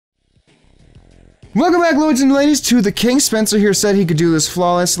Welcome back, lords and ladies, to the King. Spencer here said he could do this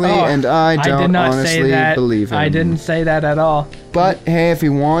flawlessly, and I don't honestly believe him. I didn't say that at all. But hey, if he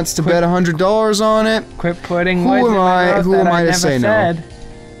wants to bet $100 on it, quit putting who am I to say no?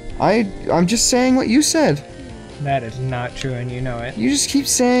 I'm just saying what you said. That is not true, and you know it. You just keep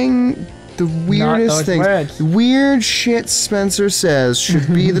saying the weirdest things. Words. Weird shit Spencer says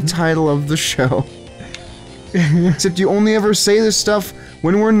should be the title of the show. Except you only ever say this stuff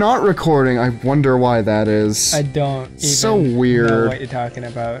when we're not recording. I wonder why that is. I don't even so weird. know what you're talking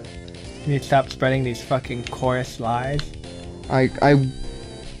about. You need to stop spreading these fucking chorus lies. I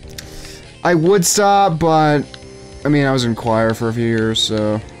would stop, but I mean I was in choir for a few years,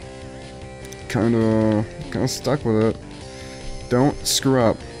 so kinda stuck with it. Don't screw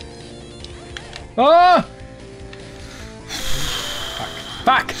up. Oh!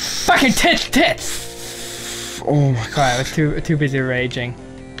 Fuck! Fucking tits! Oh my god. I was too busy raging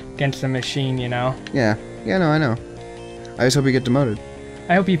against the machine, you know? Yeah. Yeah, no, I know. I just hope you get demoted.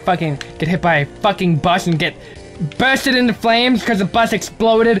 I hope you fucking get hit by a fucking bus and get bursted into flames because the bus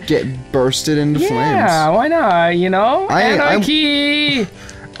exploded. Get bursted into flames. Yeah, why not, you know? Anarchy!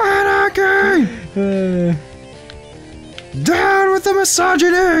 Anarchy! Down with the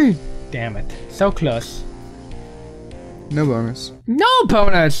misogyny! Damn it. So close. No bonus. No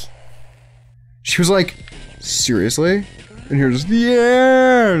bonus! She was like, seriously? And you're just,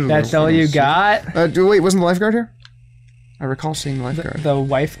 yeah! That's all you got? Wait, wasn't the lifeguard here? I recall seeing the lifeguard. The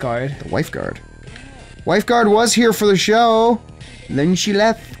wife guard. The wife guard. Wife guard was here for the show. Then she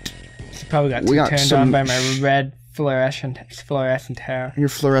left. She probably got turned on by my red fluorescent hair. Your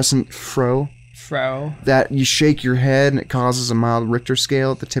fluorescent fro. Fro. That you shake your head and it causes a mild Richter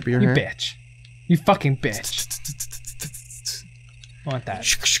scale at the tip of your hair. You bitch. You fucking bitch. I want that.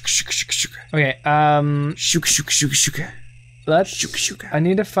 Okay, let's. I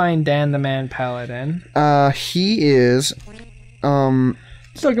need to find Dan the Man Paladin. He is.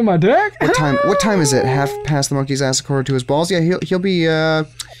 Sucking my dick. What time is it? Half past the monkey's ass according to his balls. Yeah, he'll be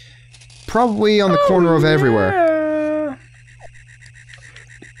probably on the corner of everywhere.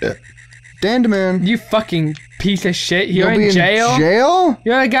 Dan the Man. You fucking piece of shit. You're in jail. Jail?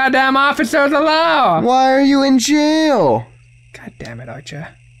 You're a goddamn officer of the law. Why are you in jail? God damn it, Archer.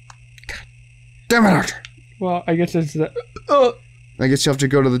 God damn it, Archer. Well, I guess it's the. I guess you have to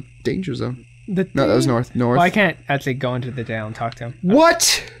go to the danger zone. No, that was north. Well, I can't actually go into the jail and talk to him.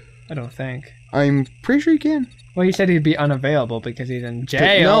 What? I don't think. I'm pretty sure you can. Well, he said he'd be unavailable because he's in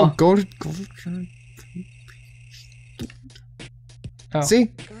jail. No, go to. Oh.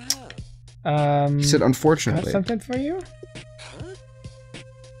 See? He said unfortunately. Got something for you?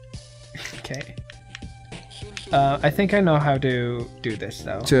 Okay. I think I know how to do this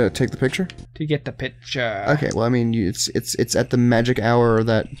though. To take the picture? To get the picture. Okay, well I mean it's at the magic hour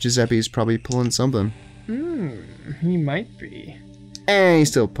that Giuseppe's probably pulling something. He might be. And he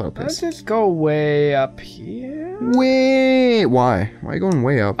still put up his. Let's just go way up here. Why? Why are you going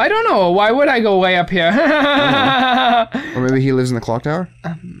way up? I don't know. Why would I go way up here? Or maybe he lives in the clock tower?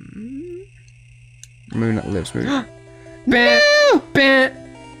 Maybe not lives, maybe.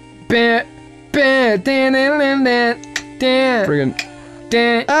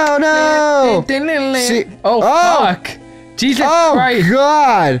 Friggin'. Oh no! See? Oh fuck! Jesus Christ! Oh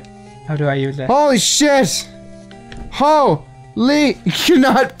god! How do I use that? Holy shit! Holy! You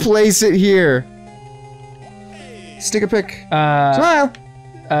cannot place it here. Stick a pic. Smile.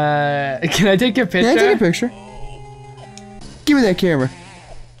 Can I take a picture? Yeah, take a picture. Give me that camera.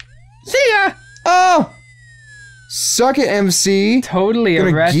 See ya! Oh! Suck it, MC. Totally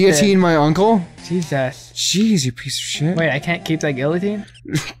gonna arrested. Guillotine my uncle. Jesus. Jeez, you piece of shit. Wait, I can't keep that guillotine?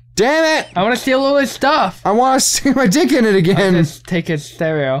 Damn it! I want to steal all his stuff. I want to stick my dick in it again. I'll just take his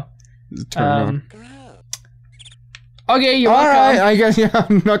stereo. Turn on. Okay, you're welcome. Alright, I guess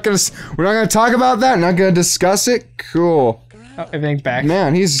we're not gonna talk about that, not gonna discuss it. Cool. Oh, everything's back.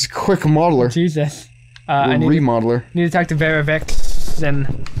 Man, he's a quick modeler. Jesus. I need remodeler. Need to talk to Vera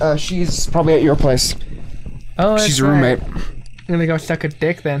Vixen. She's probably at your place. Oh, that's she's a roommate. I'm gonna go suck a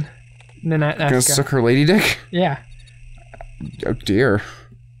dick then. And then gonna suck her lady dick? Yeah. Oh dear.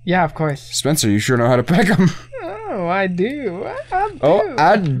 Yeah, of course. Spencer, you sure know how to peck them. Oh, I do. I do. Oh,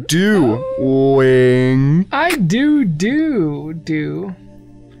 I do. Oh. Wing. I do.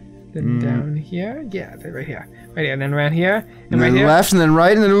 Then down here. Yeah, right here. Right here. And then around here. And right here. Left, and then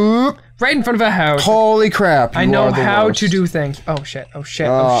right, and then whoop. Right in front of a house. Holy crap. I know how to do things. Oh shit. Oh shit.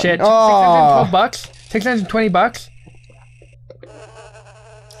 Oh shit. Oh. $612? $620?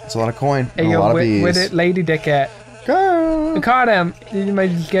 It's a lot of coin. Hey, and yo, a lot of bees. where did Lady Dick at? Go! I caught him. Did you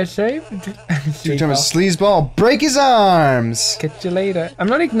might just get saved? Shoot him a sleazeball. Break his arms. Catch you later. I'm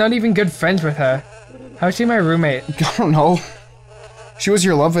not even good friends with her. How's she my roommate? I don't know. She was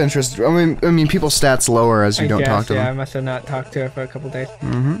your love interest. I mean, people's stats lower as you don't talk to them. Yeah, I must have not talked to her for a couple days.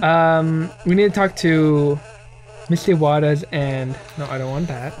 Mm-hmm. We need to talk to Misty Waters and... No, I don't want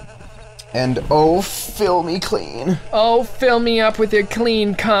that. And oh, fill me clean. Oh, fill me up with your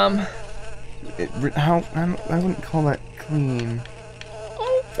clean cum. I wouldn't call that clean.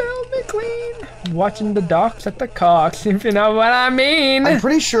 Oh, fill me clean. Watching the docks at the cocks, if you know what I mean. I'm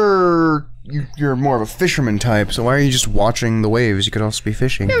pretty sure you're more of a fisherman type, so why are you just watching the waves? You could also be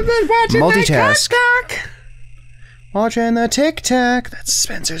fishing. Multitask. Watching the tic-tac. That's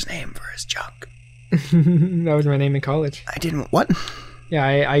Spencer's name for his junk. That was my name in college. I didn't... What? Yeah,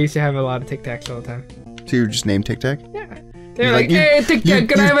 I used to have a lot of tic-tacs all the time. So you were just named Tic-Tac? Yeah. They're like, hey, tic-tac,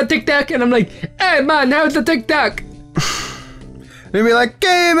 can I have a tic-tac? And I'm like, hey, man, how's the tic-tac? They'd be like,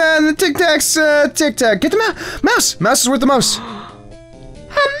 hey, man, the tic-tac's tic-tac. Get the mouse! Mouse is worth the most. A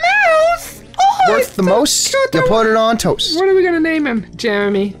mouse? Oh, Worth the most? You put it on toast. What are we gonna name him?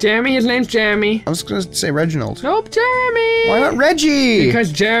 Jeremy. Jeremy, his name's Jeremy. I was gonna say Reginald. Nope, Jeremy. Why not Reggie?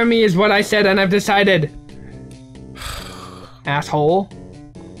 Because Jeremy is what I said and I've decided. Asshole.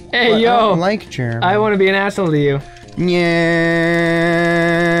 Hey, yo. I don't like Jeremy. I want to be an asshole to you. Yeah.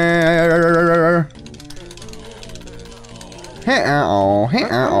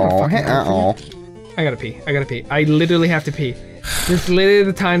 I gotta pee. I gotta pee. I literally have to pee. This is literally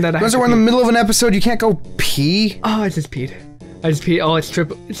the time that I have to we're in the pee. middle of an episode, you can't go pee? Oh, I just peed. I just peed. Oh, it's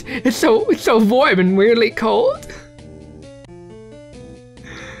triple. It's so warm and weirdly cold.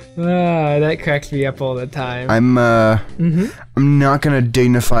 That cracks me up all the time. I'm not gonna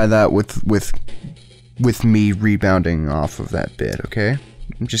dignify that with me rebounding off of that bit, okay?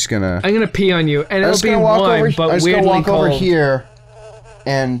 I'm gonna pee on you, and it'll be warm, but weirdly cold. I'm just gonna walk over here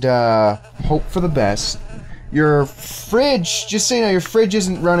and hope for the best. Your fridge, just so you know, your fridge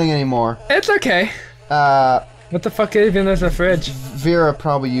isn't running anymore. It's okay. What the fuck even is a fridge? Vera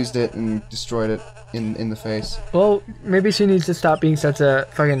probably used it and destroyed it in the face. Well, maybe she needs to stop being such a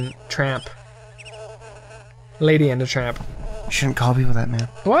fucking tramp. Lady and a tramp. You shouldn't call people that, man.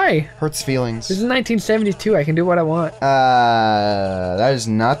 Why? Hurts feelings. This is 1972. I can do what I want. That is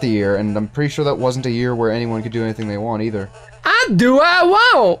not the year, and I'm pretty sure that wasn't a year where anyone could do anything they want either. I do what I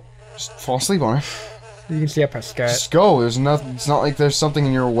want! Just fall asleep on it. You can see up her skirt. Just go. There's nothing. It's not like there's something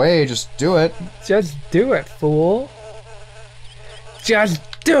in your way. Just do it. Just do it, fool. Just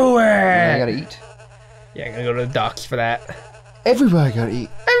do it! Yeah, I gotta eat. Yeah, I'm gonna go to the docks for that. Everybody gotta eat.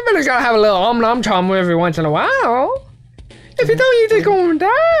 Everybody's gotta have a little nom chom every once in a while. If you don't eat, you're gonna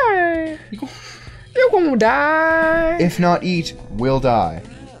die. You're gonna die. If not eat, will die.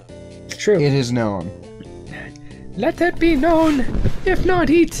 It's true. It is known. Let it be known. If not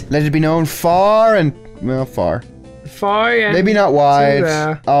eat. Let it be known far and... Well, far. Far and... Maybe not wide.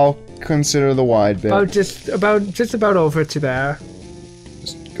 I'll consider the wide bit. Just about over to there.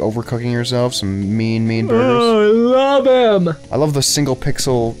 Just overcooking yourself, some mean burgers. Oh, I love him. I love the single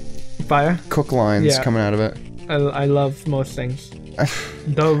pixel... Fire? Cook lines coming out of it. I love most things.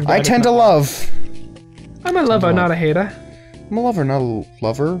 I tend to love. I'm a lover, not a hater. I'm a lover, not a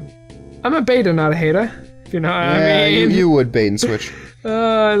lover. I'm a baiter, not a hater. If you know what I mean. You would bait and switch.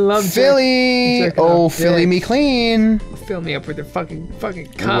 I love Philly! Oh, Philly me clean. Fill me up with your fucking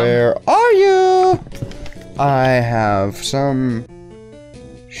cum. Where are you? I have some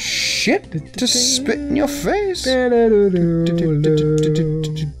shit to spit in your face. So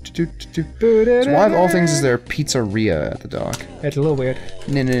why of all things is there a pizzeria at the dock? It's a little weird.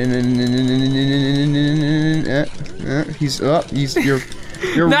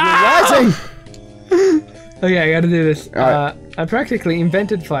 You're rising. Okay, I gotta do this. I practically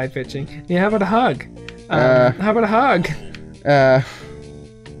invented fly fishing. Yeah, how about a hug? How about a hug?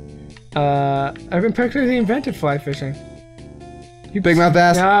 I've practically invented fly fishing. You big mouth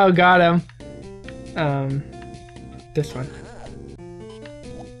ass. Oh, got him. This one.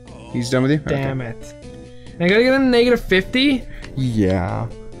 He's done with you? Damn it. I gotta get a -50? Yeah.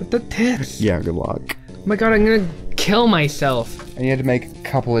 With the tits. Yeah, good luck. Oh my god, I'm gonna kill myself. And you had to make a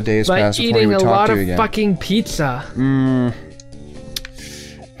couple of days pass before you would talk to you again. By eating a lot of fucking pizza.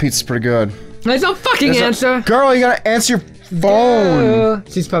 Pizza's pretty good. There's no fucking answer. Girl, you gotta answer your phone.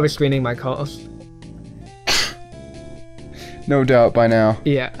 She's probably screening my calls. No doubt by now.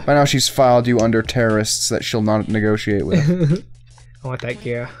 Yeah. By now she's filed you under terrorists that she'll not negotiate with. I want that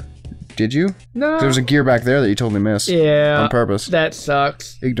gear. Did you? No. There was a gear back there that you totally missed. Yeah. On purpose. That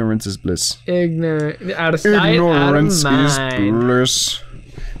sucks. Ignorance is bliss. Out of sight, Ignorance out of mind. is bliss.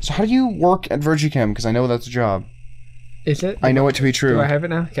 So how do you work at Virgicam? Because I know that's a job. Is it? I know it to be true. Do I have it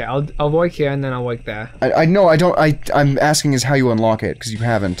now? Okay, I'll work here and then I'll work there. I know, I don't, I'm asking is how you unlock it, because you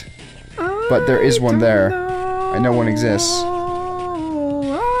haven't. But there is one there. I know one exists.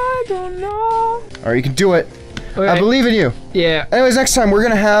 I don't know. Alright, you can do it. Okay. I believe in you. Yeah. Anyways, next time we're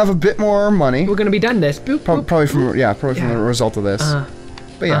gonna have a bit more money. We're gonna be done this. Boop, boop. Probably from the result of this.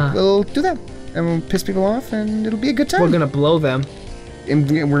 But yeah, we'll do that. And we'll piss people off, and it'll be a good time. We're gonna blow them. And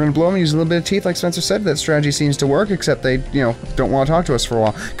we're gonna blow them, use a little bit of teeth, like Spencer said. That strategy seems to work, except they, you know, don't want to talk to us for a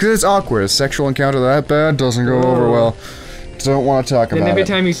while. Because it's awkward. A sexual encounter that bad doesn't go over well. Don't want to talk about it. And every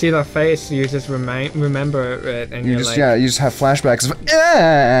time you see their face, you just remember it, and you're just, like... yeah, you just have flashbacks of,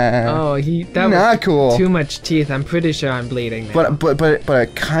 oh, that not was cool. Too much teeth. I'm pretty sure I'm bleeding now. But I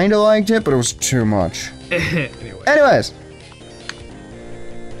kind of liked it, but it was too much. Anyway. Anyways.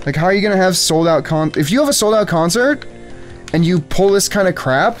 Like, how are you gonna have sold-out if you have a sold-out concert, and you pull this kind of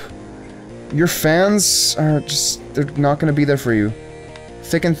crap, your fans are just, they're not gonna be there for you.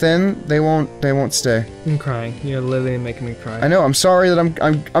 Thick and thin, they won't stay. I'm crying. You're literally making me cry. I know, I'm sorry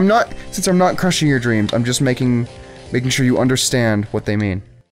that I'm not, since I'm not crushing your dreams, I'm just making sure you understand what they mean.